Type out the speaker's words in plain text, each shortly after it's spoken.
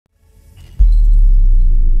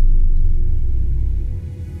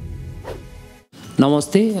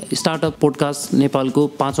नमस्ते, startup podcast नेपालको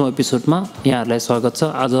 5औं एपिसोडमा यहाँहरूलाई स्वागत छ।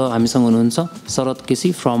 आज हामीसँग हुनुहुन्छ शरद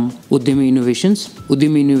केसी फ्रम उद्यमी इनोभेशन्स।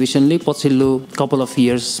 उद्यमी इनोभेसनले पछिल्लो कपल अफ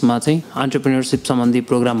इयर्समा चाहिँ एन्टरप्रेन्योरशिप सम्बन्धी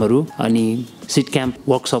प्रोग्रामहरू अनि सिड क्याम्प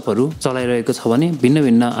वर्कसपहरू चलाइरहेको छ भने भिन्न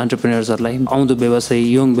भिन्न एन्टरप्रेन्योर्सहरूलाई, आउँदो व्यवसायी,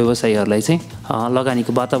 यङ व्यवसायीहरूलाई चाहिँ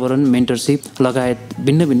लगानीको वातावरण, मेन्टरसिप लगायत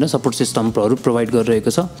भिन्न भिन्न सपोर्ट सिस्टमहरू प्रोभाइड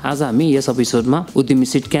गरिरहेको छ। आज हामी यस एपिसोडमा उद्यमी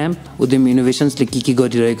सिड क्याम्प, उद्यमी इनोभेसन्सले के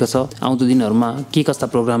गरिरहेको छ, आउँदो दिनहरूमा के कस्ता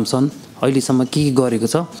प्रोग्राम छन्, अहिलेसम्म के गरेको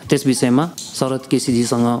छ, त्यस विषयमा शरद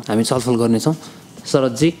केसीजीसँग हामी छलफल गर्नेछौँ।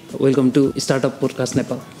 शरदजी, welcome to startup podcast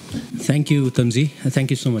Nepal. Thank you, Uthamji.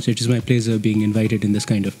 Thank you so much. It is my pleasure being invited in this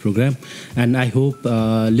kind of program. And I hope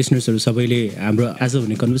listeners सबैले हाम्रो आज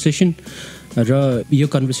हुने कन्भर्सेसन र यो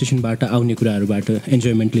कन्भर्सेसनबाट आउने कुराहरूबाट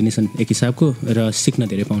इन्जोयमेन्ट लिनेछन् एक हिसाबको र सिक्न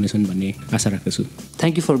धेरै पाउनेछन् भन्ने आशा राख्दछु।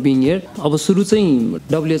 Thank you for being here. अब सुरु चाहिँ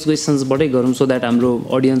WH क्वेसन्सबाटै गरौँ सो द्याट हाम्रो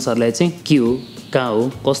अडियन्सहरूलाई चाहिँ के हो, कहाँ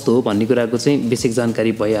हो, कस्तो हो भन्ने कुराको चाहिँ बेसिक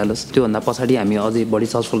जानकारी भइहालोस्। त्योभन्दा पछाडि हामी अझै बढी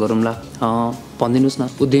छलफल गरौँला। भनिदिनुहोस् न,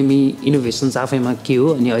 उद्यमी इनोभेसन्स आफैमा के हो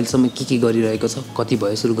अनि अहिलेसम्म के गरिरहेको छ, कति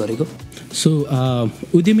भयो सुरु गरेको? सो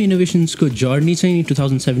उद्यमी इनोभेसन्सको जर्नी चाहिँ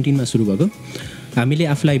 2017मा सुरु भएको। हामीले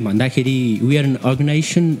आफूलाई भन्दाखेरि we are an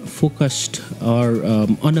organisation focused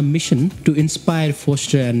or on a mission to inspire,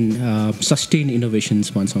 poster and sustain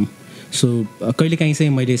innovations भन्छौँ। सो कहिलेकाहीँ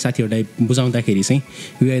चाहिँ मैले साथीहरूलाई बुझाउँदाखेरि चाहिँ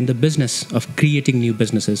we are in the business of creating new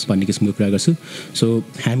businesses भन्ने किसिमको कुरा गर्छु। सो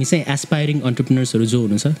हामी चाहिँ एस्पायरिङ अन्टरप्रेन्योर्सहरू जो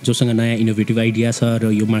हुनुहुन्छ, जोसँग नयाँ इनोभेटिभ आइडिया छ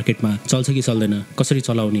र यो मार्केटमा चल्छ कि चल्दैन, कसरी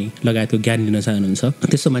चलाउने लगायतको ज्ञान लिन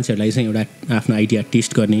चाहनुहुन्छ, त्यस्तो मान्छेहरूलाई चाहिँ एउटा आफ्नो आइडिया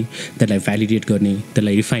टेस्ट गर्ने, त्यसलाई भ्यालिडेट गर्ने,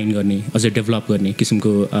 त्यसलाई रिफाइन गर्ने, अझै डेभलप गर्ने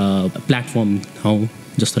किसिमको प्लेटफर्म हौ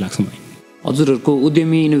जस्तो लाग्छ मलाई। हजुरहरूको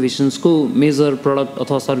उद्यमी इनोभेसन्सको मेजर प्रडक्ट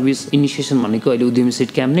अथवा सर्भिस इनिसिएसन भनेको अहिले उद्यमी सिड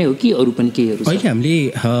क्याम्प नै हो कि अरू पनि केहीहरू? अहिले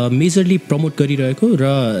हामीले मेजरली प्रमोट गरिरहेको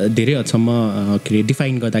र धेरै हदसम्म के अरे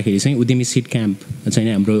डिफाइन गर्दाखेरि चाहिँ उद्यमी सिड क्याम्प चाहिँ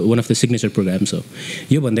हाम्रो one of the signature programmes हो।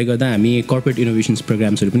 यो भन्दै गर्दा हामी कर्पोरेट इनोभेसन्स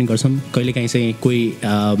प्रोग्राम्सहरू पनि गर्छौँ। कहिलेकाहीँ चाहिँ कोही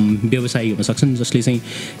व्यवसायी हुन सक्छन् जसले चाहिँ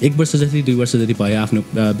 1 वर्ष जति 2 वर्ष जति भयो आफ्नो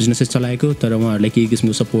बिजनेसेस चलाएको, तर उहाँहरूलाई केही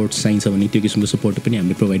किसिमको सपोर्ट चाहिन्छ भने त्यो किसिमको सपोर्ट पनि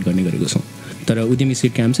हामीले प्रोभाइड गर्ने गरेको छौँ। तर उद्यमी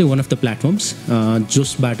सिड क्याम्प चाहिँ वान अफ द प्लेटफर्म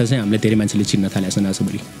जसबाट चाहिँ हामीले धेरै मान्छेले चिन्न थालेको छन्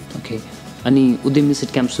आजभोलि। ओके, अनि उद्यमी सिड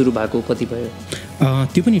क्याम्प सुरु भएको कति भयो?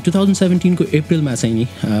 त्यो पनि 2017को अप्रिलमा चाहिँ नि।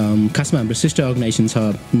 खासमा हाम्रो सिस्टर अर्गनाइजेसन छ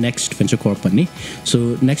नेक्स्ट भेन्चर कर्प भन्ने। सो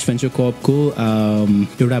नेक्स्ट भेन्चर कर्पको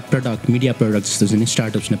एउटा प्रडक्ट, मिडिया प्रडक्ट जस्तो चाहिँ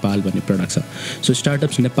स्टार्टअप्स नेपाल भन्ने प्रडक्ट छ। सो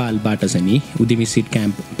स्टार्टअप्स नेपालबाट चाहिँ नि उद्यमी सिड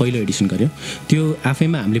क्याम्प पहिलो एडिसन गर्यो। त्यो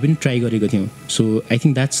आफैमा हामीले पनि ट्राई गरेको थियौँ। So I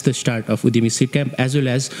think that's the start of उद्यमी seed camp, as well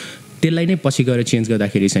as त्यसलाई नै पछि गएर चेन्ज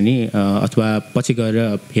गर्दाखेरि चाहिँ नि अथवा पछि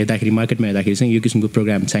गएर हेर्दाखेरि मार्केटमा हेर्दाखेरि चाहिँ यो किसिमको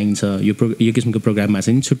प्रोग्राम चाहिन्छ, यो किसिमको प्रोग्राममा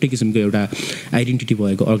चाहिँ छुट्टै किसिमको एउटा आइडेन्टिटी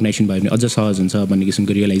भएको अर्गनाइजेसन भयो भने अझ सहज हुन्छ भन्ने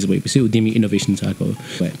किसिमको रियलाइज भएपछि उद्यमी इनोभेसन्स आएको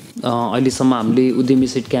भयो। अहिलेसम्म हामीले उद्यमी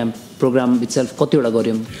सिड क्याम्प प्रोग्राम इटसेल्फ कतिवटा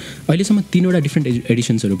गऱ्यौँ? अहिलेसम्म 3वटा डिफ्रेन्ट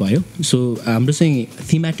एडिसन्सहरू भयो। सो हाम्रो चाहिँ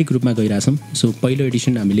थिमेटिक रूपमा गइरहेछौँ। सो पहिलो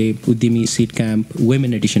एडिसन हामीले उद्यमी सिड क्याम्प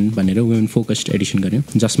वुमेन एडिसन भनेर वुमेन फोकस्ड एडिसन गऱ्यौँ,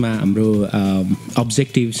 जसमा हाम्रो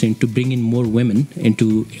अब्जेक्टिभ चाहिँ to bring in more women into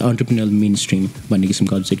अन्टरप्रेन्योरल main stream भन्ने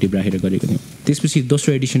किसिमको अब्जेक्टिभ राखेर गरेको थियौँ। त्यसपछि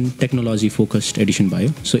दोस्रो एडिसन टेक्नोलोजी फोकस्ड एडिसन भयो।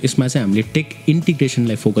 सो यसमा चाहिँ हामीले टेक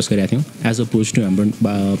इन्टिग्रेसनलाई फोकस गरेका थियौँ, एज अपोज टु हाम्रो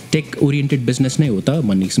टेक ओरिएन्टेड बिजनेस नै हो त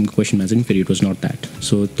भन्ने किसिमको क्वेसनमा चाहिँ फेरि it was not that.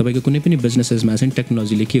 So तपाईँको कुनै पनि बिजनेसेसमा चाहिँ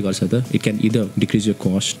टेक्नोलोजीले के गर्छ त, it can either decrease your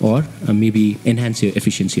cost or maybe enhance your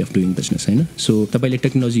efficiency of doing business, होइन? सो तपाईँले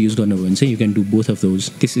टेक्नोलोजी युज गर्नुभयो भने चाहिँ you can do both of those.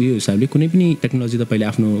 त्यसै हिसाबले कुनै पनि टेक्नोलोजी तपाईँले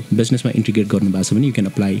आफ्नो बिजनेसमा इन्टिग्रेट गर्नुभएको छ भने यु क्यान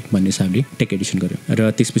अप्लाई भन्ने हिसाबले टेक एडिसन गर्यो।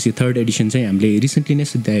 र त्यसपछि थर्ड एडिसन चाहिँ हामीले रिसेन्टली नै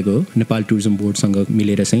सिद्ध्याएको हो, नेपाल टुरिज्म बोर्डसँग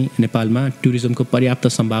मिलेर चाहिँ नेपालमा टुरिज्मको पर्याप्त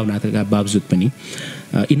सम्भावनाका बावजुद पनि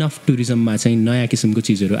इनफ टुरिज्ममा चाहिँ नयाँ किसिमको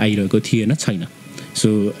चिजहरू आइरहेको थिएन, छैन। सो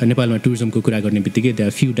नेपालमा टुरिज्मको कुरा गर्ने बित्तिकै there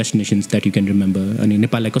are few destinations that you can remember. अनि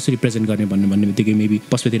नेपाललाई कसरी प्रेजेन्ट गर्ने भन्ने बित्तिकै मेबी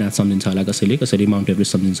पशुपतिनाथ सम्झिन्छ होला कसैले, कसैले माउन्ट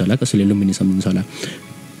एभरेस्ट सम्झिन्छ होला, कसैले लुम्बिनी सम्झिन्छ होला।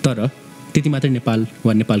 तर त्यति मात्रै नेपाल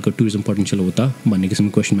वा नेपालको टुरिज्म पोटेन्सियल हो त भन्ने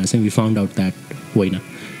किसिमको क्वेसनमा चाहिँ वी फाउन्ड आउट द्याट होइन।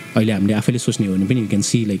 अहिले हामीले आफैले सोच्ने हो भने पनि you can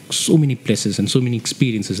C like so many places and so many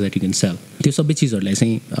experiences that you can sell. त्यो सबै चिजहरूलाई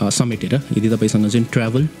चाहिँ समेटेर यदि तपाईँसँग चाहिँ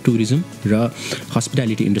ट्राभल, टुरिज्म र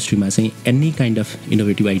हस्पिटालिटी इन्डस्ट्रीमा चाहिँ any kind of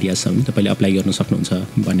innovative ideas छ भने तपाईँले अप्लाई गर्न सक्नुहुन्छ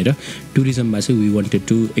भनेर टुरिज्ममा चाहिँ we wanted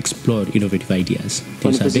to explore innovative ideas.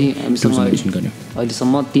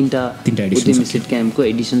 अहिलेसम्म 3टा उद्यमी सिड क्याम्पको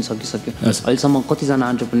एडिसन सकिसक्यो। अहिलेसम्म कतिजना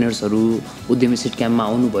एन्टरप्रेन्योर्सहरू उद्यमी सिड क्याम्पमा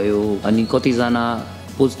आउनुभयो अनि कतिजना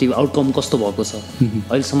पोजिटिभ आउटकम कस्तो भएको छ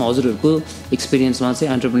अहिलेसम्म हजुरहरूको एक्सपिरियन्समा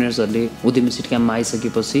चाहिँ एन्टरप्रेन्योर्सहरूले उद्यमी सिड क्याम्पमा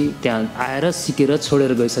आइसकेपछि त्यहाँ आएर सिकेर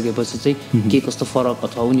छोडेर गइसकेपछि चाहिँ के कस्तो फरक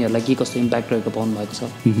अथवा उनीहरूलाई के कस्तो इम्प्याक्ट रहेको पाउनु भएको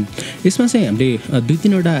छ यसमा चाहिँ हामीले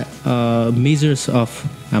 2-3वटा मेजर्स अफ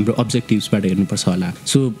हाम्रो अब्जेक्टिभ्सबाट हेर्नुपर्छ होला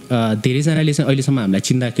सो धेरैजनाले चाहिँ अहिलेसम्म हामीलाई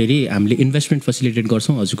चिन्दाखेरि हामीले इन्भेस्टमेन्ट फेसिलिटेट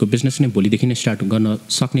गर्छौँ हजुरको बिजनेस नै भोलिदेखि नै स्टार्ट गर्न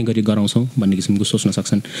सक्ने गरी गराउँछौँ भन्ने किसिमको सोच्न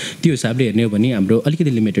सक्छन् त्यो हिसाबले हेर्ने हो भने हाम्रो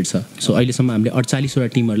अलिकति लिमिटेड छ सो अहिलेसम्म हामीले 48वटा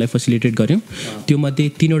टिमहरूलाई फेसिलिटेट गऱ्यौँ त्यो मध्ये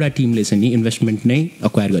 3वटा टिमले चाहिँ नि इन्भेस्टमेन्ट नै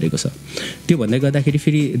अक्वायर गरेको छ त्यो भन्दै गर्दाखेरि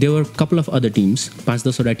फेरि there couple of other teams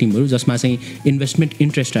 5-10वटा टिमहरू जसमा चाहिँ इन्भेस्टमेन्ट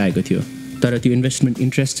इन्ट्रेस्ट आएको थियो तर त्यो इन्भेस्टमेन्ट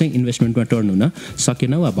इन्ट्रेस्ट चाहिँ इन्भेस्टमेन्टमा टर्न हुन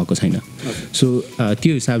सकेन वा भएको छैन सो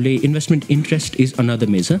त्यो हिसाबले investment interest is another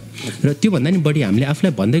major र त्योभन्दा नि बढी हामीले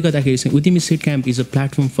आफूलाई भन्दै गर्दाखेरि चाहिँ उद्यमी seed camp is a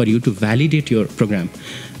platform for you to validate your programme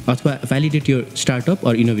अथवा validate your startup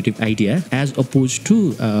or innovative idea as oppose to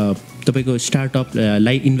तपाईँको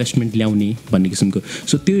स्टार्टअपलाई इन्भेस्टमेन्ट ल्याउने भन्ने किसिमको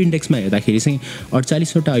सो त्यो इन्डेक्समा हेर्दाखेरि चाहिँ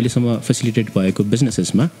 48वटा अहिलेसम्म फेसिलिटेट भएको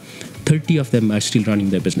बिजनेसेसमा 30 of them are still running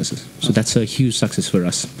the businesses so that's a huge success for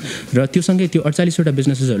अस र त्योसँगै त्यो 48वटा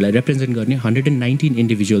बिजनेसेसहरूलाई रिप्रेजेन्ट गर्ने 119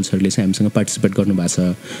 इन्डिभिजुअल्सहरूले चाहिँ हामीसँग पार्टिसिपेट गर्नुभएको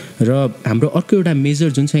छ र हाम्रो अर्को एउटा मेजर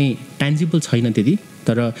जुन चाहिँ ट्यान्जिबल छैन त्यति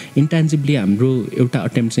तर इन्ट्यान्जिबली हाम्रो एउटा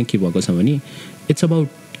अटेम्प्ट चाहिँ के भएको छ भने it's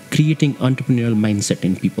about creating अन्टरप्रेन्योरल mindset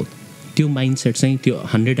in people त्यो माइन्डसेट चाहिँ त्यो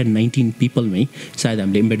 119 पिपलमै सायद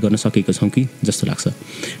हामीले इम्बेड गर्न सकेको छौँ कि जस्तो लाग्छ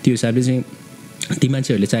त्यो हिसाबले चाहिँ ती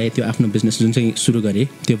मान्छेहरूले चाहे त्यो आफ्नो बिजनेस जुन चाहिँ सुरु गरे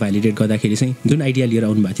त्यो भ्यालिडेट गर्दाखेरि चाहिँ जुन आइडिया लिएर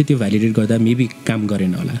आउनु भएको थियो त्यो भ्यालिडेट गर्दा मेबी काम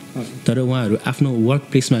गरेन होला तर उहाँहरू आफ्नो वर्क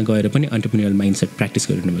प्लेसमा गएर पनि अन्टरप्रेन्योरल माइन्डसेट प्र्याक्टिस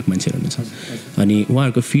गरिरहनु भएको मान्छेहरू हुनुहुन्छ अनि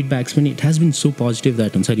उहाँहरूको फिडब्याक्स पनि it has been so positive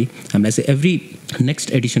that हुन्छ नि हामीलाई चाहिँ एभ्री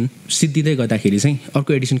नेक्स्ट एडिसन सिद्धिँदै गर्दाखेरि चाहिँ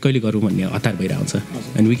अर्को एडिसन कहिले गरौँ भन्ने हतार भइरहेको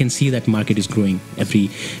हुन्छ and we can see that market is growing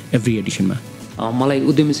every एडिसनमा मलाई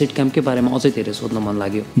उद्यमी सिड क्याम्पकै बारेमा अझै धेरै सोध्न मन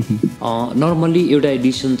लाग्यो नर्मल्ली एउटा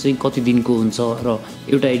एडिसन चाहिँ कति दिनको हुन्छ र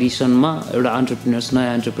एउटा एडिसनमा एउटा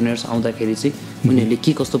नयाँ एन्टरप्रेन्योर्स आउँदाखेरि चाहिँ उनीहरूले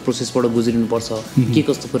के कस्तो प्रोसेसबाट गुज्रिनुपर्छ के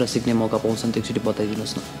कस्तो कुरा सिक्ने मौका पाउँछन् त्यो एकचोटि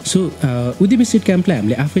बताइदिनुहोस् न सो उद्यमी सिड क्याम्पलाई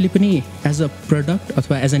हामीले आफैले पनि एज अ प्रडक्ट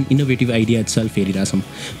अथवा as an innovative idea itself हेरिरहेछौँ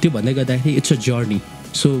त्यो भन्दै गर्दाखेरि इट्स अ जर्नी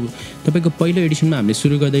सो तपाईँको पहिलो एडिसनमा हामीले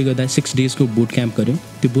सुरु गर्दै गर्दा 6 डेजको बुट क्याम्प गऱ्यौँ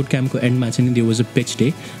त्यो बुट क्याम्पको एन्डमा चाहिँ there was a pitch day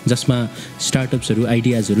जसमा स्टार्टअप्सहरू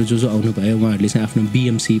आइडियाजहरू जो आउनुभयो उहाँहरूले चाहिँ आफ्नो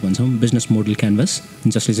BMC भन्छौँ बिजनेस मोडल क्यानभस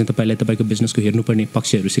जसले चाहिँ तपाईँलाई तपाईँको बिजनेसको हेर्नुपर्ने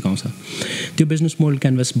पक्षहरू सिकाउँछ त्यो बिजनेस मोडल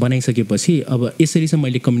क्यानभस बनाइसकेपछि अब यसरी चाहिँ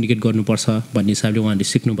मैले कम्युनिकेट गर्नुपर्छ भन्ने हिसाबले उहाँहरूले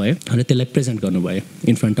सिक्नुभयो र त्यसलाई प्रेजेन्ट गर्नुभयो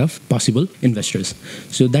in front of possible investors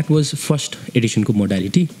so that was first एडिसनको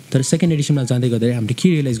modality तर सेकेन्ड एडिसनमा जाँदै गर्दाखेरि हामीले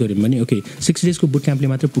के रियलाइज गऱ्यौँ भने ओके 6 डेजको बुट क्याम्पले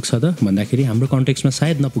मात्र पुग्छ त भन्दाखेरि हाम्रो कन्टेक्समा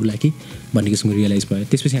सायद नपुग्ला कि भन्ने किसिमको रियलाइज भयो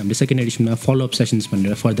त्यसपछि हामीले सेकेन्ड एडिसनमा फलोअप सेसन्स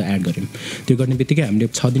भनेर फर्दर एड गऱ्यौँ त्यो गर्ने बित्तिकै हामीले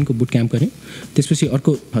 6 दिनको बुट क्याम्प गऱ्यौँ त्यसपछि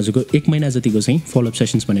अर्को हजुरको 1 महिना जतिको चाहिँ फलोअप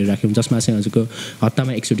सेसन्स भनेर राख्यौँ जसमा चाहिँ हजुरको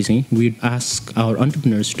हप्तामा एकचोटि चाहिँ we ask our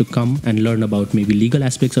अन्टरप्रेन्योर्स to come and learn about maybe legal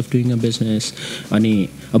aspects of doing a business अनि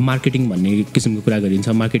मार्केटिङ भन्ने किसिमको कुरा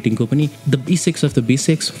गरिन्छ मार्केटिङको पनि the basics of the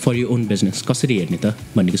basics for your own business कसरी हेर्ने त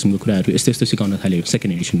भन्ने किसिमको कुराहरू यस्तो यस्तो सिकाउन थाल्यो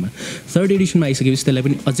सेकेन्ड एडिसनमा थर्ड एडिसनमा आइसकेपछि त्यसलाई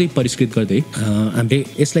पनि अझै परिष्कृत गर्दै हामीले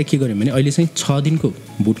यसलाई के गर्यौँ भने अहिले चाहिँ 6 दिनको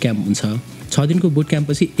बुट क्याम्प हुन्छ 6 दिनको बुट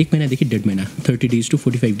क्याम्पपछि 1 महिनादेखि 1.5 महिना 30 डेज टु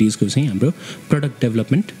 45 डेजको चाहिँ हाम्रो प्रडक्ट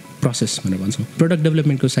डेभलपमेन्ट प्रोसेस भनेर भन्छौँ प्रडक्ट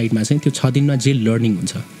डेभलपमेन्टको साइडमा चाहिँ त्यो 6 दिनमा जे लर्निङ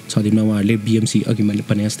हुन्छ 6 दिनमा उहाँहरूले BMC अघि मैले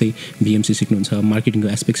भने जस्तै BMC सिक्नुहुन्छ मार्केटिङको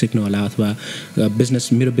एस्पेक्ट सिक्नु होला अथवा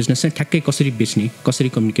मेरो बिजनेस चाहिँ ठ्याक्कै कसरी बेच्ने कसरी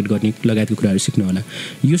कम्युनिकेट गर्ने लगायतको कुराहरू सिक्नु होला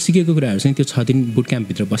यो सिकेको कुराहरू चाहिँ त्यो 6 दिन बुट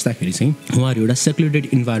क्याम्पभित्र बस्दाखेरि चाहिँ उहाँहरू एउटा सेक्युलेटेड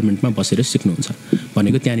इन्भाइरोमेन्टमा बसेर सिक्नुहुन्छ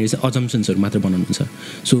भनेको त्यहाँनिर चाहिँ अजम्सन्सहरू मात्र बनाउनुहुन्छ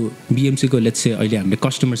सो BMCको लेट्स चाहिँ अहिले हामीले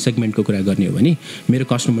कस्टमर सेगमेन्टको कुरा गर्ने हो भने मेरो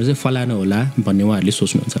कस्टमर चाहिँ फलानु होला भन्ने उहाँहरूले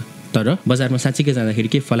सोच्नुहुन्छ तर बजारमा साँच्चीकै जाँदाखेरि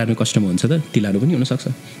के फलानु कस्टमर हुन्छ त तिलानु पनि हुनसक्छ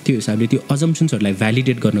त्यो हिसाबले त्यो अजम्सन्सहरूलाई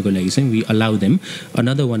भ्यालिडेट गर्नको लागि चाहिँ we allow them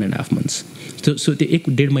another 1.5 months so त्यो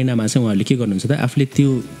 1.5 महिनामा चाहिँ उहाँहरूले के गर्नुहुन्छ त आफूले त्यो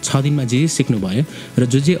 6 दिनमा जे सिक्नुभयो र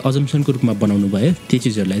जे अजम्सनको रूपमा बनाउनु भयो त्यो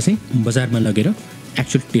चिजहरूलाई चाहिँ बजारमा लगेर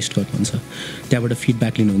एक्चुअल टेस्ट गर्नुहुन्छ त्यहाँबाट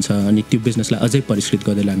फिडब्याक लिनुहुन्छ अनि त्यो बिजनेसलाई अझै परिष्कृत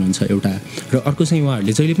गर्दै लानुहुन्छ एउटा र अर्को चाहिँ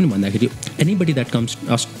उहाँहरूले जहिले पनि भन्दाखेरि anybody that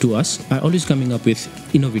comes to us are always coming up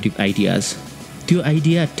with innovative ideas त्यो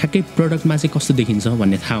आइडिया ठ्याक्कै प्रडक्टमा चाहिँ कस्तो देखिन्छ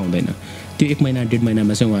भन्ने थाहा हुँदैन त्यो 1 महिना 1.5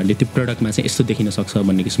 महिनामा चाहिँ उहाँहरूले त्यो प्रडक्टमा चाहिँ यस्तो देखिन सक्छ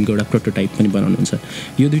भन्ने किसिमको एउटा प्रोटोटाइप पनि बनाउनुहुन्छ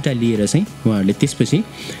यो दुईवटा लिएर चाहिँ उहाँहरूले त्यसपछि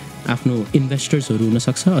आफ्नो इन्भेस्टर्सहरू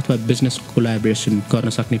हुनसक्छ अथवा बिजनेस कोलाबोरेसन गर्न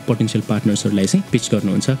सक्ने पोटेन्सियल पार्टनर्सहरूलाई चाहिँ पिच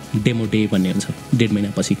गर्नुहुन्छ डेमो डे भन्ने हुन्छ 1.5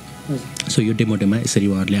 महिनापछि सो यो डेमोमा यसरी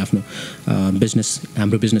उहाँहरूले आफ्नो बिजनेस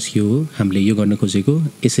हाम्रो बिजनेस यो हो हामीले यो गर्न खोजेको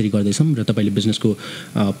यसरी गर्दैछौँ र तपाईँले बिजनेसको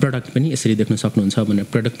प्रडक्ट पनि यसरी देख्न सक्नुहुन्छ भनेर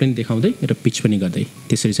प्रडक्ट पनि देखाउँदै र पिच पनि गर्दै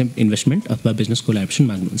त्यसरी चाहिँ इन्भेस्टमेन्ट अथवा business collaboration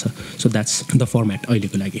माग्नुहुन्छ so that's the format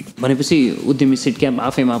अहिलेको लागि भनेपछि उद्यमी सिड क्याम्प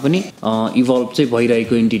आफैमा पनि इभल्भ चाहिँ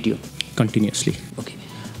भइरहेको एन्टिटी हो कन्टिन्युसली ओके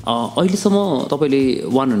अहिलेसम्म तपाईँले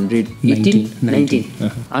 119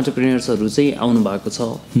 अन्टरप्रेन्योर्सहरू चाहिँ आउनु भएको छ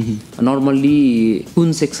नर्मल्ली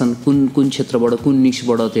कुन सेक्सन कुन क्षेत्रबाट कुन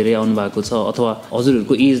निक्सबाट धेरै आउनु भएको छ अथवा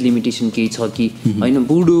हजुरहरूको एज लिमिटेसन केही छ कि होइन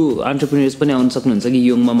बुढो अन्टरप्रेन्योर्स पनि आउन सक्नुहुन्छ कि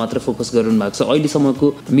यङमा मात्र फोकस गर्नु भएको छ अहिलेसम्मको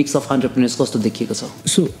मिक्स अफ अन्टरप्रेन्योर्स कस्तो देखिएको छ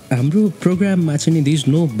सो हाम्रो प्रोग्राममा चाहिँ नि दिज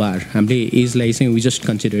नो बार हामीले एजलाई चाहिँ we just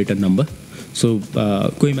consider it a number so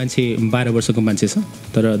कोही मान्छे 12 वर्षको मान्छे छ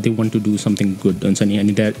तर they want to do something good हुन्छ नि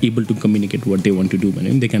अनि they are able to communicate what they want to do भने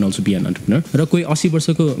they can also be an entrepreneur र कोही 80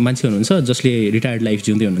 वर्षको मान्छे हुनुहुन्छ जसले रिटायर्ड लाइफ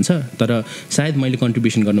जिउँदै हुनुहुन्छ तर सायद मैले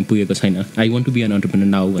कन्ट्रिब्युसन गर्न पुगेको छैन I want to be an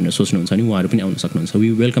entrepreneur now भनेर सोच्नुहुन्छ नि उहाँहरू पनि आउन सक्नुहुन्छ वी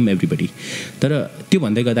वेलकम एभ्रीबडी तर त्यो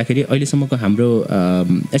भन्दै गर्दाखेरि अहिलेसम्मको हाम्रो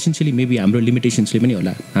एसेन्सियली मेबी हाम्रो लिमिटेसन्सले पनि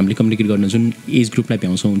होला हामीले कम्युनिकेट गर्न जुन एज ग्रुपलाई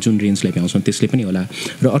भ्याउँछौँ जुन रेन्जलाई भ्याउँछौँ त्यसले पनि होला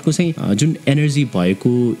र अर्को चाहिँ जुन एनर्जी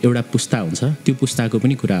भएको एउटा पुस्ता हुन्छ त्यो पुस्ताको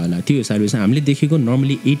पनि कुरा होला त्यो हिसाबले चाहिँ हामीले देखेको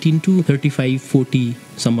नर्मली 18 to 35 40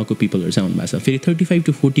 सम्मको पिपलहरू चाहिँ आउनुभएको छ फेरि 35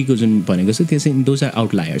 to 40 को जुन भनेको छ त्यो चाहिँ those are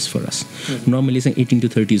outliers for us normally चाहिँ 18 to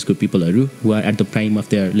 30s को पिपलहरू हु are at the prime of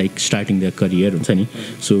there like starting their career हुन्छ नि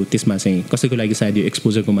सो त्यसमा चाहिँ कसैको लागि सायद यो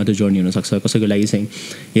एक्सपोजरको मात्र जर्नी हुनसक्छ कसैको लागि चाहिँ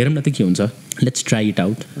हेरौँ न त के हुन्छ लेट्स ट्राई इट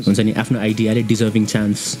आउट हुन्छ नि आफ्नो आइडियाले डिजर्भिङ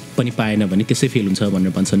चान्स पनि पाएन भने त्यसै फेल हुन्छ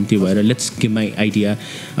भनेर भन्छन् त्यो भएर let's give my idea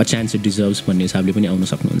a chance it deserves भन्ने हिसाबले पनि आउन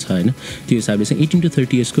सक्नुहुन्छ होइन त्यो हिसाबले चाहिँ 18 to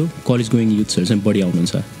 30 इयर्सको कलेज गोइङ युथ्सहरू चाहिँ बढी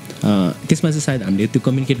आउनुहुन्छ त्यसमा चाहिँ सायद हामीले त्यो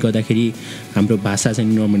कम्युनिकेट गर्दाखेरि हाम्रो भाषा चाहिँ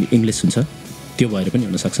नर्मली इङ्ग्लिस हुन्छ त्यो भएर पनि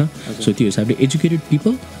हुनसक्छ सो त्यो हिसाबले एजुकेटेड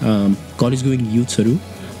पिपल कलेज गोइङ युथ्सहरू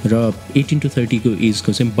र 18 to 30 को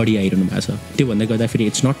एजको चाहिँ बढी आइरहनु भएको छ त्यो भन्दै गर्दाखेरि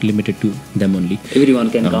it's not limited to them only everyone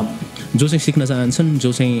can कम जो चाहिँ सिक्न चाहन्छन्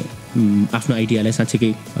जो चाहिँ आफ्नो आइडियालाई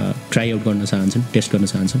साँच्चीकै ट्राई आउट गर्न चाहन्छन् टेस्ट गर्न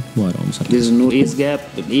चाहन्छन् उहाँहरू आउन सक्छ there is no as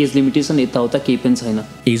gap as limitation यताउता केही पनि छैन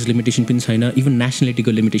एज लिमिटेसन पनि छैन इभन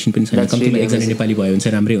नेसनलिटीको लिमिटेसन पनि छैन कम्तीमा एकजना नेपाली भयो भने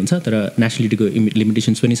चाहिँ राम्रै हुन्छ तर नेसनलिटीको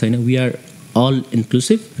लिमिटेसन्स पनि छैन वी आर अल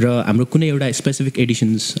इन्क्लुसिभ र हाम्रो कुनै एउटा स्पेसिफिक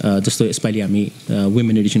एडिसन्स जस्तो यसपालि हामी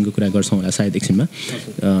वुमेन एडिसनको कुरा गर्छौँ होला सायद एकछिनमा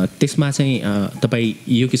त्यसमा चाहिँ तपाईँ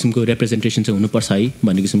यो किसिमको रिप्रेजेन्टेसन चाहिँ हुनुपर्छ है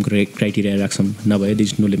भन्ने किसिमको क्राइटेरिया राख्छौँ नभए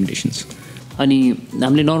दिज नो लिमिटेसन्स अनि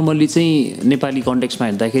हामीले नर्मल्ली चाहिँ नेपाली कन्टेक्स्टमा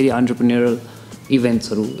हेर्दाखेरि अन्टरप्रेन्योरल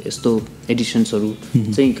इभेन्ट्सहरू यस्तो एडिसन्सहरू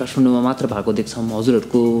चाहिँ काठमाडौँमा मात्र भएको देख्छौँ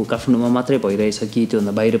हजुरहरूको काठमाडौँमा मात्रै भइरहेछ कि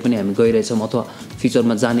त्योभन्दा बाहिर पनि हामी गइरहेछौँ अथवा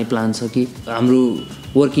फ्युचरमा जाने प्लान छ कि हाम्रो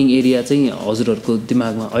वर्किङ एरिया चाहिँ हजुरहरूको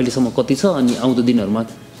दिमागमा अहिलेसम्म कति छ अनि आउँदो दिनहरूमा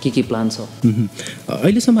के प्लान छ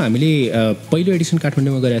अहिलेसम्म हामीले पहिलो एडिसन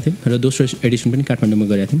काठमाडौँमा गरेका थियौँ र दोस्रो एडिसन पनि काठमाडौँमा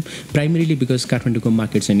गरेका थियौँ प्राइमेरीली बिकज काठमाडौँको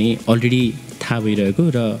मार्केट चाहिँ नि अलरेडी थाहा भइरहेको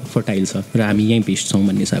र फर्टाइल छ र हामी यहीँ बेस्ड छौँ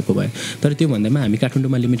भन्ने हिसाबको भयो तर त्यो भन्दैमा हामी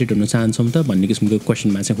काठमाडौँमा लिमिटेड हुन चाहन्छौँ त भन्ने किसिमको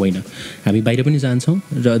क्वेसनमा चाहिँ होइन हामी बाहिर पनि जान्छौँ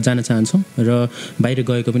र जान चाहन्छौँ र बाहिर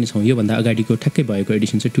गएको पनि छौँ योभन्दा अगाडिको ठ्याक्कै भएको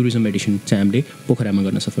एडिसन चाहिँ टुरिज्म एडिसन चाहिँ हामीले पोखरामा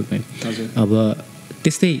गर्न सफल भयौँ अब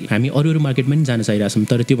त्यस्तै हामी अरू मार्केटमा पनि जान चाहिरहेछौँ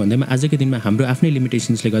तर त्यो भन्दैमा आजको दिनमा हाम्रो आफ्नै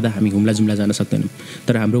लिमिटेसन्सले गर्दा हामी हुम्ला जुम्ला जान सक्दैनौँ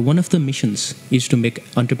तर हाम्रो one of the missions is to make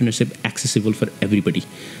अन्टरप्रेन्योरसिप accessible for everybody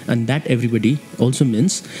and that everybody also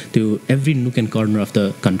means त्यो एभ्री नुक and corner of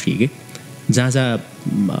the country के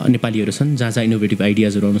जहाँ नेपालीहरू छन् जहाँ इनोभेटिभ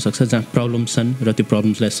आइडियाजहरू आउन सक्छ जहाँ प्रब्लम्स छन् र त्यो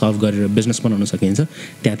प्रब्लम्सलाई सल्भ गरेर बिजनेस बनाउन सकिन्छ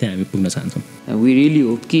त्यहाँ हामी पुग्न चाहन्छौँ वी रियली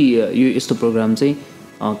होप कि यो यस्तो प्रोग्राम चाहिँ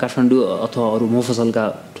काठमाडौँ अथवा अरू मफसलका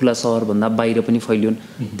ठुला सहरभन्दा बाहिर पनि फैलियोन्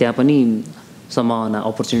त्यहाँ पनि सम्भावना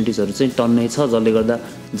अपर्च्युनिटिजहरू चाहिँ टन्नै छ जसले गर्दा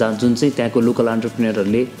जुन चाहिँ त्यहाँको लोकल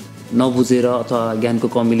अन्टरप्रेन्योरहरूले नबुझेर अथवा ज्ञानको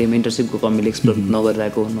कमीले मेन्टरसिपको कमीले एक्सप्लोर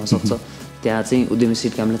नगरिरहेको हुनसक्छ त्यहाँ चाहिँ उद्यमी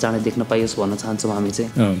सिड क्याम्पले चाँडै देख्न पाइयोस् भन्न चाहन्छौँ हामी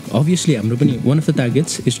चाहिँ अभियसली हाम्रो पनि one of the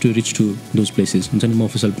targets is to reach to those places हुन्छ नि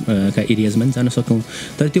मफसलका एरियाजमा पनि जान सकौँ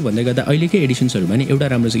तर त्यो भन्दै गर्दा अहिलेकै एडिसन्सहरूमा नि एउटा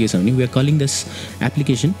राम्रो चाहिँ के छ भने we are calling this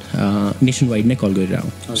application nation wide नै कल गरेर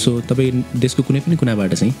आउँ सो तपाईँ देशको कुनै पनि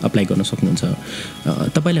कुनाबाट चाहिँ अप्लाई गर्न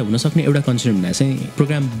सक्नुहुन्छ तपाईँलाई हुनसक्ने एउटा कन्सर्न भनेर चाहिँ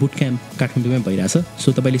प्रोग्राम बुट क्याम्प काठमाडौँमै भइरहेछ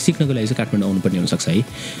सो तपाईँले सिक्नको लागि चाहिँ काठमाडौँ आउनुपर्ने हुनसक्छ है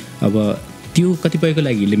अब त्यो कतिपयको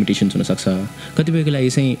लागि लिमिटेसन्स हुनसक्छ कतिपयको लागि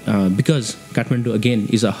चाहिँ because Kathmandu again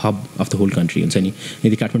is a hub of the whole country हुन्छ नि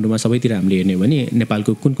यदि काठमाडौँमा सबैतिर हामीले हेर्ने हो भने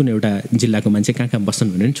नेपालको कुन एउटा जिल्लाको मान्छे कहाँ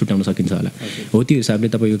बस्छन् भनेर छुट्याउन सकिन्छ होला हो त्यो हिसाबले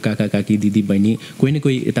तपाईँको काका काकी दिदी बहिनी कोही न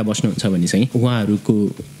कोही यता बस्नुहुन्छ भने चाहिँ उहाँहरूको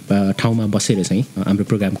ठाउँमा बसेर चाहिँ हाम्रो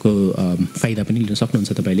प्रोग्रामको फाइदा पनि लिन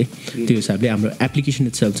सक्नुहुन्छ तपाईँले त्यो हिसाबले हाम्रो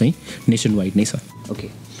एप्लिकेसन इट्सेल्फ चाहिँ नेसन वाइड नै छ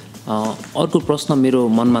ओके अर्को प्रश्न मेरो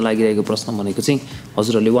मनमा लागिरहेको प्रश्न भनेको चाहिँ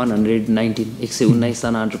हजुरहरूले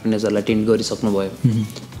 119जना एन्टरप्रेन्योर्सहरूलाई टेन्ड गरिसक्नुभयो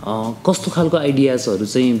कस्तो खालको आइडियाजहरू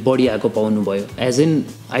चाहिँ बढी आएको पाउनुभयो एज एन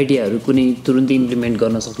आइडियाहरू कुनै तुरुन्तै इम्प्लिमेन्ट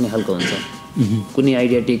गर्न सक्ने खालको हुन्छ कुनै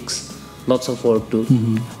idea takes lots of work to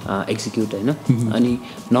execute होइन अनि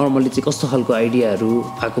नर्मली चाहिँ कस्तो खालको आइडियाहरू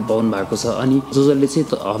आएको पाउनु भएको छ अनि जसले चाहिँ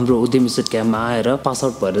हाम्रो उद्यमी सिड क्याम्पमा आएर पास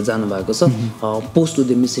आउट भएर जानुभएको छ पोस्ट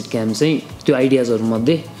उद्यमी सिड क्याम्प चाहिँ त्यो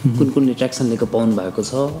आइडियाजहरूमध्ये कुन कुनले ट्र्याक्सन लिएको पाउनु भएको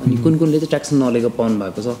छ अनि कुन कुनले चाहिँ ट्र्याक्सन नलिएको पाउनु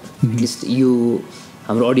भएको छ एटलिस्ट यो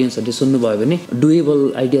हाम्रो अडियन्सहरूले सुन्नुभयो भने डुएबल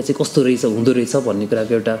आइडिया चाहिँ कस्तो रहेछ हुँदो रहेछ भन्ने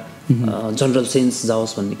कुराको एउटा जनरल सेन्स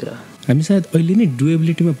जाओस् भन्ने कुरा हामी सायद अहिले नै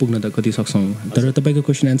डुएबिलिटीमा पुग्न त कति सक्छौँ तर तपाईँको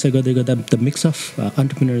क्वेसन एन्सर गर्दै गर्दा the mix of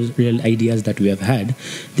अन्टरप्रेन्योरियल ideas that we have had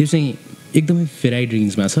त्यो चाहिँ एकदमै भेराइड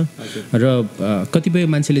रेन्जमा छ र कतिपय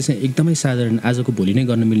मान्छेले चाहिँ एकदमै साधारण आजको भोलि नै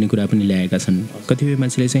गर्न मिल्ने कुरा पनि ल्याएका छन् कतिपय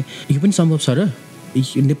मान्छेले चाहिँ यो पनि सम्भव छ र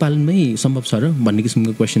नेपालमै सम्भव छ र भन्ने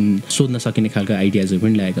किसिमको क्वेसन सोध्न सकिने खालको आइडियाजहरू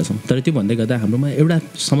पनि ल्याएका छौँ तर त्यो भन्दै गर्दा हाम्रोमा एउटा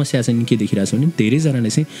समस्या चाहिँ के देखिरहेको छ भने धेरैजनाले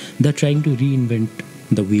चाहिँ the trying to reinvent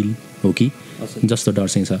the will हो कि जस्तो डर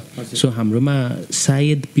चाहिँ छ सो हाम्रोमा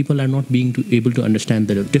सायद people are not being to able to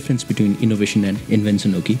understand the difference between innovation and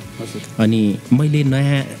invention हो कि अनि मैले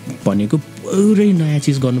नयाँ भनेको पुरै नयाँ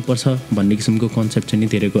चिज गर्नुपर्छ भन्ने किसिमको कन्सेप्ट चाहिँ नि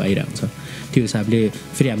धेरैको आइरहेको छ त्यो हिसाबले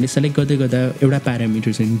फेरि हामीले सेलेक्ट गर्दै गर्दा एउटा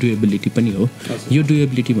प्यारामिटर चाहिँ डुएबिलिटी पनि हो यो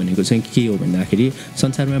डुएबिलिटी भनेको चाहिँ के हो भन्दाखेरि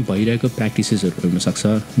संसारमा भइरहेको प्र्याक्टिसेसहरू हुनसक्छ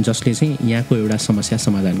जसले चाहिँ यहाँको एउटा समस्या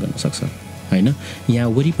समाधान गर्न सक्छ होइन यहाँ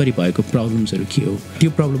वरिपरि भएको प्रब्लम्सहरू के हो त्यो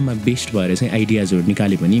प्रब्लममा बेस्ड भएर चाहिँ आइडियाजहरू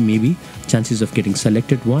निकाल्यो भने maybe chances of getting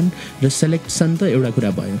selected one र सेलेक्सन त एउटा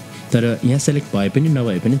कुरा भयो तर यहाँ सेलेक्ट भए पनि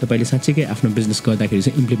नभए पनि तपाईँले साँच्चैकै आफ्नो बिजनेस गर्दाखेरि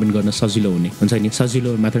चाहिँ इम्प्लिमेन्ट गर्न सजिलो हुने हुन्छ नि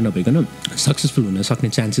सजिलो मात्र नभइकन सक्सेसफुल हुन सक्ने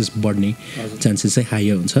चान्सेस बढ्ने चान्सेस चाहिँ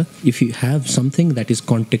हायर हुन्छ if you have something that is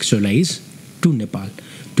कन्टेक्चुअलाइज to Nepal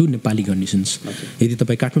to Nepali conditions यदि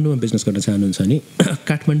तपाईँ काठमाडौँमा बिजनेस गर्न चाहनुहुन्छ भने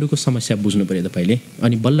काठमाडौँको समस्या बुझ्नु पऱ्यो तपाईँले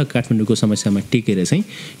अनि बल्ल काठमाडौँको समस्यामा टेकेर चाहिँ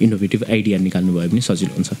इनोभेटिभ आइडिया निकाल्नु भयो भने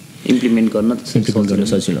सजिलो हुन्छ इम्प्लिमेन्ट गर्न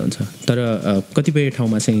सजिलो हुन्छ तर कतिपय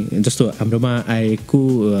ठाउँमा चाहिँ जस्तो हाम्रोमा आएको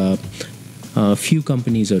फ्यु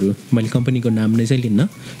कम्पनीजहरू मैले कम्पनीको नाम नै चाहिँ लिन्न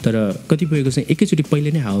तर कतिपयको चाहिँ एकैचोटि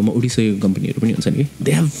पहिले नै हावामा उडिसकेको कम्पनीहरू पनि हुन्छ नि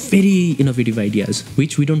they have very innovative ideas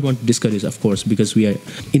which we don't want to discourage of course because we are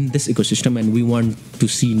in this ecosystem and we want to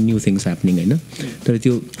see new things happening होइन तर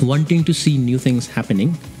त्यो wanting to see new things happening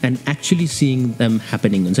and actually seeing them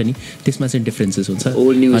happening हुन्छ नि त्यसमा चाहिँ differences हुन्छ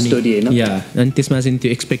या अनि त्यसमा चाहिँ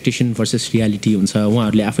त्यो एक्सपेक्टेसन भर्सेस रियालिटी हुन्छ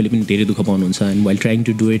उहाँहरूले आफैले पनि धेरै दुःख पाउनुहुन्छ and while trying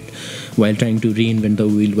to do it while trying to reinvent the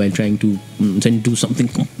will while trying to चाहिँ डु समथिङ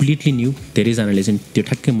कम्प्लिटली न्यू धेरैजनाले चाहिँ त्यो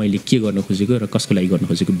ठ्याक्कै मैले के गर्न खोजेको र कसको लागि गर्न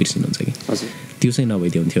खोजेको बिर्सिनुहुन्छ कि त्यो चाहिँ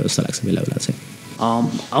नभइदियो हुन्थ्यो जस्तो लाग्छ बेला बेला चाहिँ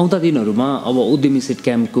आउँदा दिनहरूमा अब उद्यमी सिड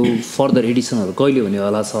क्याम्पको फर्दर एडिसनहरू कहिले हुने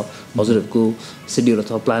होला छ हजुरहरूको सेड्युल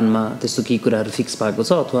अथवा प्लानमा त्यस्तो केही कुराहरू फिक्स भएको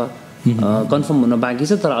छ अथवा कन्फर्म हुन बाँकी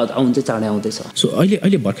छ तर आउनु चाहिँ चाँडै आउँदैछ सो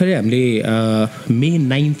अहिले भर्खरै हामीले मे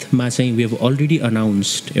 9मा चाहिँ वी हेभ अलरेडी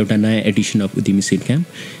अनाउन्स्ड एउटा नयाँ एडिसन अफ उद्यमी सिड क्याम्प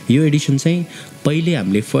यो एडिसन चाहिँ पहिले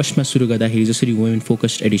हामीले फर्स्टमा सुरु गर्दाखेरि जसरी वुमेन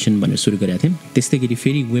फोकस्ड एडिसन भनेर सुरु गरेका थियौँ त्यस्तै गरी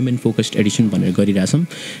फेरि वुमेन फोकस्ड एडिसन भनेर गरिरहेछौँ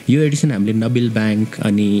यो एडिसन हामीले नबिल ब्याङ्क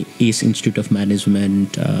अनि S institute of management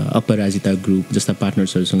Aparajita group जस्ता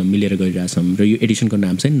पार्टनर्सहरूसँग मिलेर गरिरहेछौँ र यो एडिसनको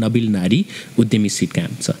नाम चाहिँ नबिल-नारी उद्यमी सिड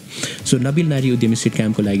क्याम्प छ सो नबिल-नारी उद्यमी सिड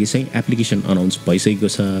क्याम्पको लागि चाहिँ एप्लिकेसन अनाउन्स भइसकेको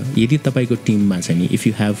छ यदि तपाईँको टिममा चाहिँ नि if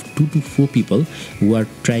you have 2 to 4 people who are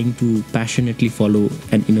trying to प्यासनेटली follow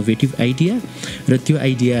an innovative idea र त्यो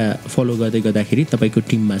आइडिया फलो गर्दै गर्दाखेरि तपाईँको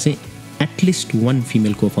टिममा चाहिँ एटलिस्ट 1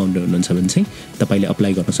 फिमेल को फाउन्डर हुनुहुन्छ भने चाहिँ तपाईँले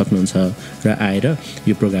अप्लाई गर्न सक्नुहुन्छ र आएर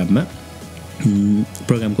यो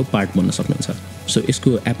प्रोग्रामको पार्ट बन्न सक्नुहुन्छ सो यसको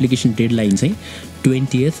एप्लिकेसन डेडलाइन चाहिँ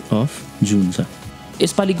 20th of June छ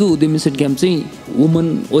यसपालिको उद्यमी सिड क्याम्प चाहिँ वुमन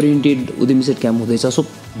ओरिएन्टेड उद्यमी सिड क्याम्प हुँदैछ सो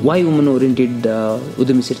वाइ वुमन ओरिएन्टेड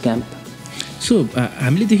उद्यमी सिड क्याम्प सो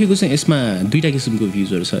हामीले देखेको चाहिँ यसमा दुईवटा किसिमको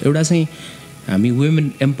भ्युजहरू छ एउटा चाहिँ हामी वुमेन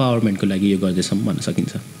एम्पावरमेन्टको लागि यो गर्दैछौँ भन्न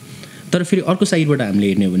सकिन्छ तर फेरि अर्को साइडबाट हामीले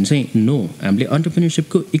हेर्ने हो भने चाहिँ नो हामीले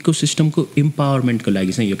अन्टरप्रेन्योरसिपको इकोसिस्टमको इम्पावरमेन्टको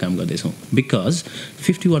लागि चाहिँ यो काम गर्दैछौँ because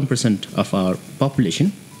 51% of our population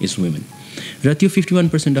is women र त्यो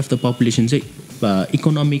 51% अफ द पपुलेसन चाहिँ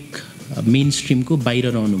इकोनोमिक मेन स्ट्रिमको बाहिर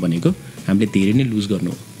रहनु भनेको हामीले धेरै नै लुज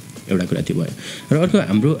गर्नु एउटा कुरा त्यो भयो र अर्को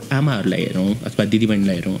हाम्रो आमाहरूलाई हेरौँ अथवा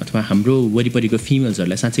दिदीबहिनीलाई हेरौँ अथवा हाम्रो वरिपरिको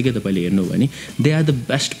फिमेल्सहरूलाई साँच्चैकै तपाईँले हेर्नु हो भने they are the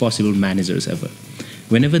best possible managers ever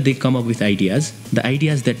whenever they come up with ideas, the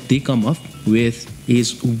ideas that they come up with is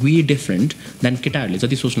way different than केटाहरूले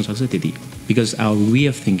जति सोच्न सक्छ त्यति because our way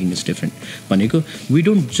of thinking is different भनेको we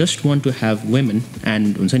don't just want to have women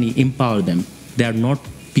and हुन्छ नि empower them they are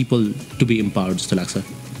not people to be empowered जस्तो लाग्छ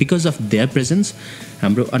because of their presence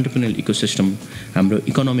हाम्रो entrepreneurial ecosystem हाम्रो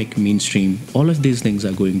economic mainstream all of these things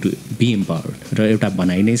are going to be empowered र एउटा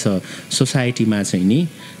भनाइ नै छ सोसाइटीमा चाहिँ नि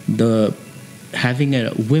the having a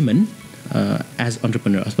women as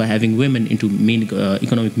entrepreneurs by having women into main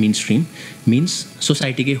economic mainstream means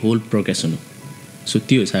society कै whole progress हुनु सो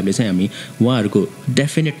त्यो हिसाबले चाहिँ हामी उहाँहरूको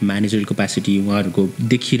डेफिनेट म्यानेजरल क्यापेसिटी उहाँहरूको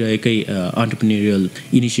देखिरहेकै अन्टरप्रेन्योरियल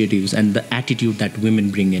initiatives and the attitude that women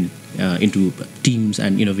bring in into teams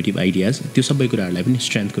and innovative ideas त्यो सबै कुराहरूलाई पनि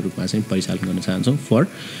स्ट्रेन्थको रूपमा चाहिँ परिचालन गर्न चाहन्छौँ for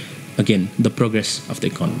again the progress of the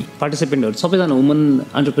economy पार्टिसिपेन्टहरू सबैजना वुमन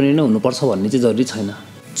अन्टरप्रेन्योर नै हुनुपर्छ भन्ने चाहिँ जरुरी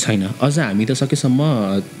छैन अझ हामी त सकेसम्म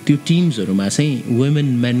त्यो टिम्सहरूमा चाहिँ वुमेन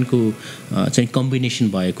मेनको चाहिँ कम्बिनेसन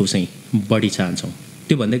भएको चाहिँ बढी चाहन्छौँ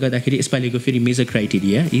त्यो भन्दै गर्दाखेरि यसपालिको फेरि major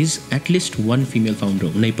criteria is at least one female founder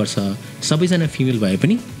हुनैपर्छ सबैजना फिमेल भए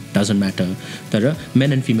पनि डजन्ट म्याटर तर मेन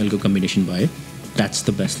एन्ड फिमेलको कम्बिनेसन भयो that's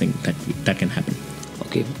the best thing that can happen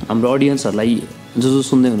okay हाम्रो अडियन्सहरूलाई जो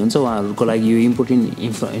सुन्दै हुनुहुन्छ उहाँहरूको लागि यो इम्पोर्टेन्ट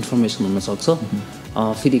इन्फर्मेसन हुनसक्छ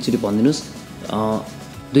फेरि एकचोटि भनिदिनुहोस्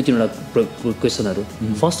दुई तिनवटा क्वेसनहरू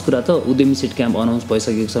फर्स्ट कुरा त उद्यमी सिड क्याम्प अनाउन्स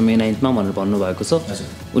भइसकेको छ मे 9 भनेर भन्नुभएको छ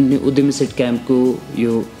उद्यमी सिड क्याम्पको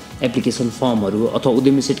यो एप्लिकेसन फर्महरू अथवा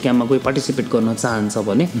उद्यमी सिड क्याम्पमा कोही पार्टिसिपेट गर्न चाहन्छ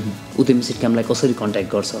भने उद्यमी सिड क्याम्पलाई कसरी कन्ट्याक्ट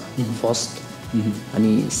गर्छ फर्स्ट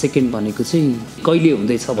अनि सेकेन्ड भनेको चाहिँ कहिले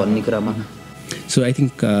हुँदैछ भन्ने कुरामा सो आई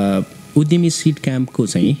थिङ्क उद्यमी सिड क्याम्पको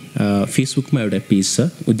चाहिँ फेसबुकमा एउटा पेज छ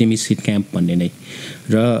उद्यमी सिड क्याम्प भन्ने नै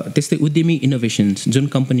र त्यस्तै उद्यमी इनोभेसन्स जुन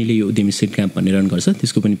कम्पनीले यो उद्यमी सिड क्याम्प भन्ने रन गर्छ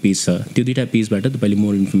त्यसको पनि पेज छ त्यो दुईवटा पेजबाट तपाईँले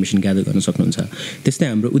मोर इन्फर्मेसन ग्यादर गर्न सक्नुहुन्छ त्यस्तै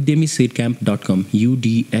हाम्रो उद्यमी सिड क्याम्प .com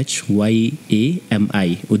UDHYAMI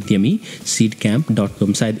उद्यमी सिड क्याम्प .com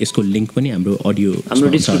सायद यसको लिङ्क पनि हाम्रो अडियो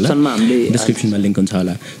डिस्क्रिप्सनमा लिङ्क हुन्छ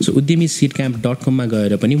होला सो उद्यमी सिड क्याम्प .com मा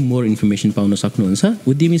गएर पनि मोर इन्फर्मेसन पाउन सक्नुहुन्छ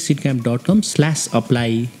उद्यमी सिड क्याम्प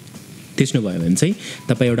 .com/apply त्यसो भयो भने चाहिँ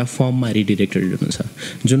तपाईँ एउटा फर्ममा रिडिरेक्टेड हुनुहुन्छ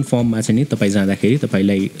जुन फर्ममा चाहिँ नि तपाईँ जाँदाखेरि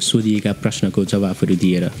तपाईँलाई सोधिएका प्रश्नको जवाफहरू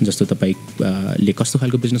दिएर जस्तो तपाईँले कस्तो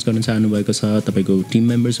खालको बिजनेस गर्न चाहनुभएको छ तपाईँको टिम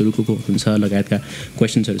मेम्बर्सहरू को हुन्छ लगायतका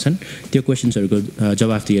क्वेसन्सहरू छन् त्यो क्वेसन्सहरूको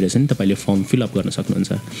जवाफ दिएर चाहिँ तपाईँले फर्म फिलअप गर्न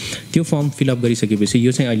सक्नुहुन्छ त्यो फर्म फिलअप गरिसकेपछि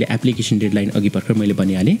यो चाहिँ अहिले एप्लिकेसन डेडलाइन अघि भर्खर मैले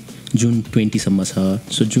भनिहालेँ जुन 20 सम्म छ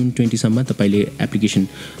सो जुन 20 सम्म तपाईँले एप्लिकेसन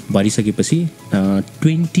भरिसकेपछि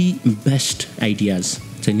 20 बेस्ट आइडियाज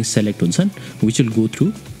चाहिँ नि सेलेक्ट हुन्छन् विच विल गो थ्रु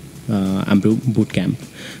हाम्रो बुट क्याम्प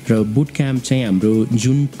र बुट क्याम्प चाहिँ हाम्रो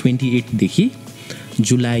जुन 28 देखि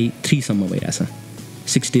जुलाई 3 सम्म भइरहेछ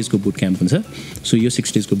 6 डेजको बुट क्याम्प हुन्छ सो यो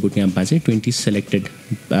 6 डेजको बुट क्याम्पमा चाहिँ 20 सेलेक्टेड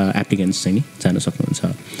एप्लिकेन्ट्स चाहिँ नि जान सक्नुहुन्छ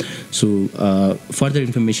सो फर्दर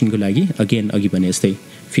इन्फर्मेसनको लागि अगेन अघि भने जस्तै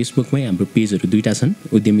फेसबुकमै हाम्रो पेजहरू दुईवटा छन्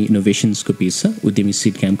उद्यमी इनोभेसन्सको पेज छ उद्यमी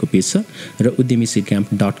सिड क्याम्पको पेज छ र उद्यमी सिड क्याम्प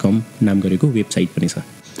 .com नाम गरेको वेबसाइट पनि छ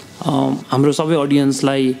हाम्रो सबै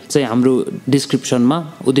अडियन्सलाई चाहिँ हाम्रो डिस्क्रिप्सनमा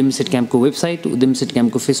उद्यमी सिड क्याम्पको वेबसाइट उद्यमी सिड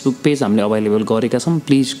क्याम्पको फेसबुक पेज हामीले अभाइलेबल गरेका छौँ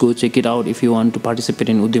please go check it out if you want to participate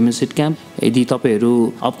in उद्यमी सिड क्याम्प यदि तपाईँहरू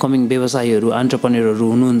अपकमिङ व्यवसायीहरू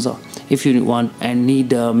अन्टरप्रेन्योरहरू हुनुहुन्छ if you want and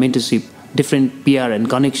need mentorship different PR and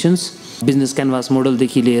connections business canvas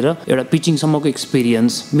मोडलदेखि लिएर एउटा पिचिङसम्मको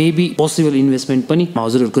एक्सपिरियन्स मेबी पोसिबल इन्भेस्टमेन्ट पनि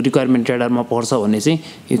हजुरहरूको रिक्वायरमेन्ट रेडारमा पर्छ भने चाहिँ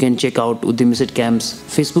यु क्यान चेक आउट उद्यमी seed camps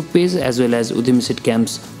Facebook page as well as उद्यमी seed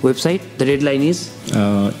camps website the deadline is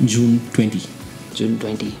जुन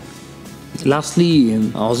 20 लास्टली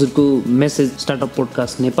हजुरको मेसेज स्टार्टअप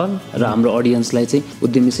पोडकास्ट नेपाल र हाम्रो अडियन्सलाई चाहिँ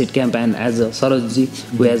उद्यमी seed camp and as a शरदजी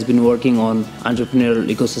who has been working on एन्टरप्रेन्योरल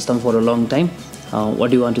ecosystem for a long time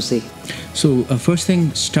what do you want to say? So first thing,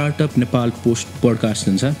 Startup Nepal post podcast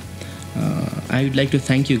huncha. I would like to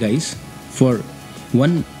thank you guys for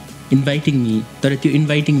one inviting me. तर त्यो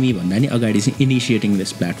inviting me भन्दा नि अगाडि चाहिँ initiating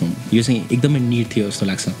this platform. यो चाहिँ एकदमै need थियो जस्तो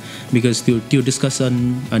लाग्छ बिकज त्यो डिस्कसन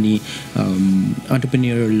अनि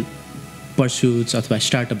entrepreneurial पर्स्युट्स अथवा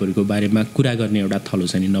स्टार्टअपहरूको बारेमा कुरा गर्ने एउटा थलो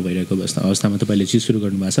चाहिँ नभइरहेको अवस्थामा तपाईँले चाहिँ सुरु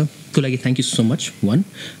गर्नुभएको छ त्यसको लागि thank you so much one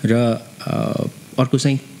र अर्को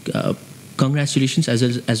चाहिँ congratulations as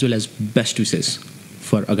well as best wishes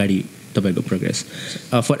for agadi tapaiko progress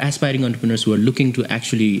for aspiring entrepreneurs who are looking to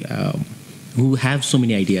actually who have so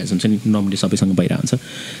many ideas हुन्छ नि नर्मली सबैसँग भइरहन्छ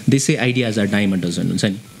they say ideas are dime a dozen हुन्छ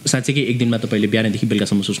नि साँच्चै कि एक दिनमा तपाईँले बिहानदेखि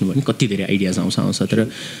बेलुकासम्म सोच्नुभयो भने कति धेरै आइडियाज आउँछ तर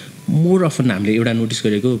मोर अफन हामीले एउटा नोटिस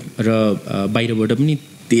गरेको र बाहिरबाट पनि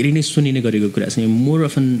धेरै नै सुनिने गरेको कुरा चाहिँ more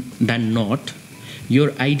often then not your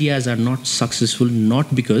ideas are not successful not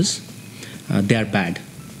because they are bad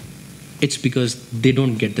it's because they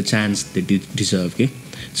don't get the chance they deserve के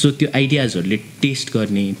सो त्यो आइडियाजहरूले टेस्ट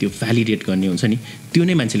गर्ने त्यो भ्यालिडेट गर्ने हुन्छ नि त्यो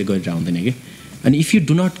नै मान्छेले गरेर आउँदैन कि अनि if you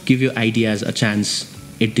do not give you ideas a chance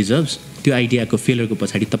it deserves त्यो आइडियाको फेलियरको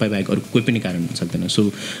पछाडि तपाईँ बाहेक अरू कोही पनि कारण हुन सक्दैन. So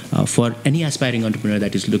for any aspiring entrepreneur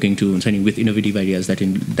that is looking to हुन्छ नि with innovative ideas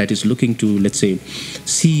that is looking to let's say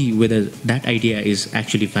see whether that idea is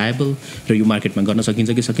actually viable र यो मार्केटमा गर्न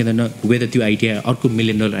सकिन्छ कि सकिँदैन, वेदर त्यो आइडिया अर्को $1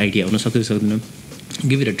 million आइडिया हुनसक्छ कि सक्दैन,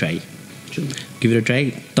 गिभ इट अ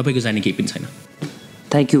ट्राई. तपाईँको जाने केही पनि छैन.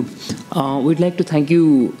 Thank you. We'd like to thank you,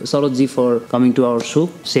 Sharad ji, for coming to our show,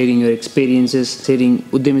 sharing your experiences, sharing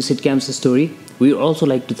Udhyami Seed Camp's story. We would also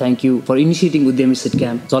like to thank you for initiating Udhyami Seed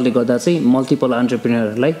Camp. जसले गर्दा चाहिँ multiple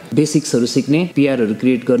एन्टरप्रेन्योरहरूलाई बेसिक्सहरू सिक्ने, पिआरहरू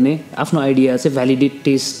create गर्ने, आफ्नो idea चाहिँ validate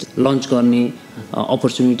test lunch गर्ने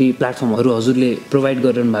opportunity प्लेटफर्महरू हजुरले प्रोभाइड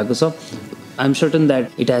गरिरहनु भएको छ. I am certain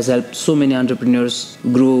that it has help so many entrepreneurs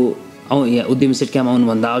grow. यहाँ उद्यमी सेट क्याम्प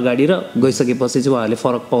आउनुभन्दा अगाडि र गइसकेपछि चाहिँ उहाँहरूले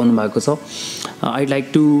फरक पाउनु भएको छ. आइड लाइक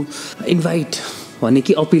टु इन्भाइट भने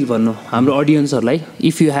कि अपिल भन्नु हाम्रो अडियन्सहरूलाई,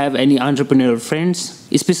 if you have any entrepreneur friends,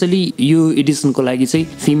 specially यो एडिसनको लागि चाहिँ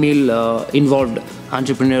फिमेल इन्भल्भड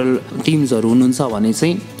एन्टरप्रेन्योरल टिम्सहरू हुनुहुन्छ भने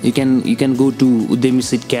चाहिँ यु क्यान गो टु उद्यमी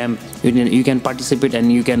set camp, you can participate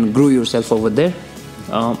and you can grow your self over there.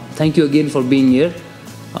 Thank you again for being here.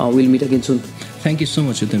 Will meet again soon. Thank you so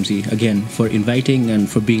much, Udhyami, again, for inviting and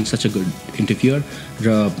for being such a good interviewer.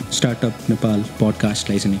 Startup Nepal podcast.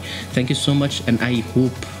 Thank you so much, and I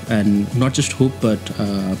hope, and not just hope, but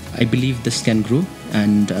I believe this can grow.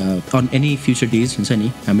 And on any future days,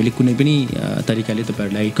 हामीले कुनै पनि तरिकाले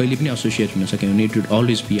तपाईहरुलाई कहिले पनि associate हुन सक्यौं. It would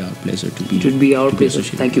always be our pleasure to be. It would be our pleasure.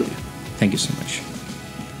 Thank you. Thank you so much.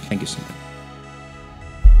 Thank you so much.